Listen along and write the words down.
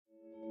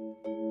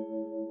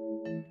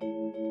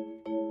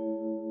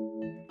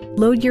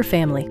Load your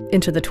family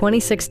into the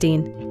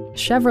 2016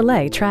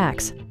 Chevrolet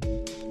Trax.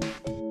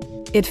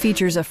 It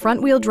features a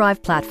front-wheel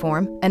drive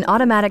platform, an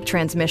automatic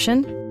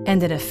transmission,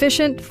 and an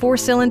efficient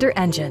 4-cylinder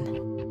engine.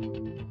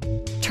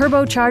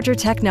 Turbocharger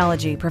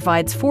technology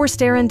provides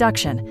forced-air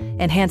induction,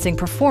 enhancing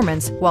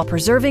performance while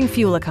preserving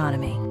fuel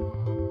economy.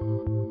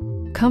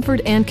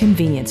 Comfort and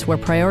convenience were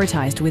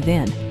prioritized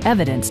within,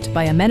 evidenced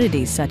by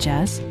amenities such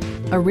as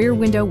a rear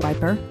window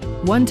wiper,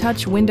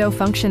 one-touch window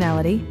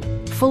functionality,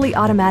 fully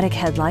automatic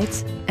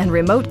headlights, and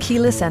remote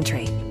keyless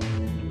entry.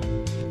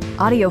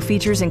 Audio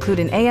features include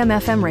an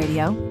AM/FM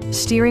radio,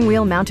 steering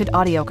wheel mounted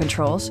audio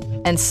controls,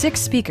 and 6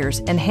 speakers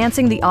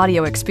enhancing the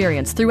audio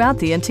experience throughout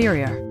the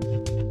interior.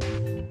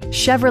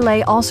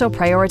 Chevrolet also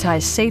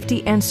prioritized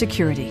safety and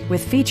security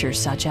with features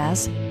such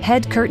as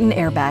head curtain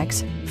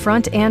airbags,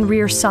 front and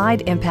rear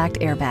side impact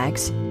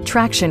airbags,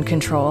 traction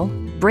control,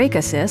 brake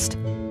assist,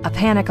 a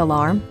panic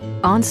alarm,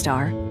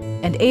 OnStar,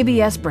 and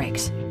ABS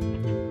brakes.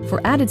 For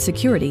added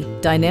security,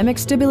 dynamic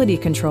stability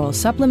control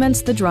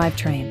supplements the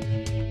drivetrain.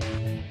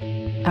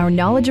 Our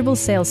knowledgeable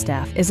sales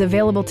staff is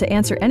available to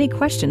answer any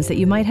questions that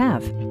you might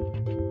have.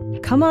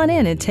 Come on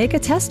in and take a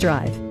test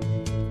drive.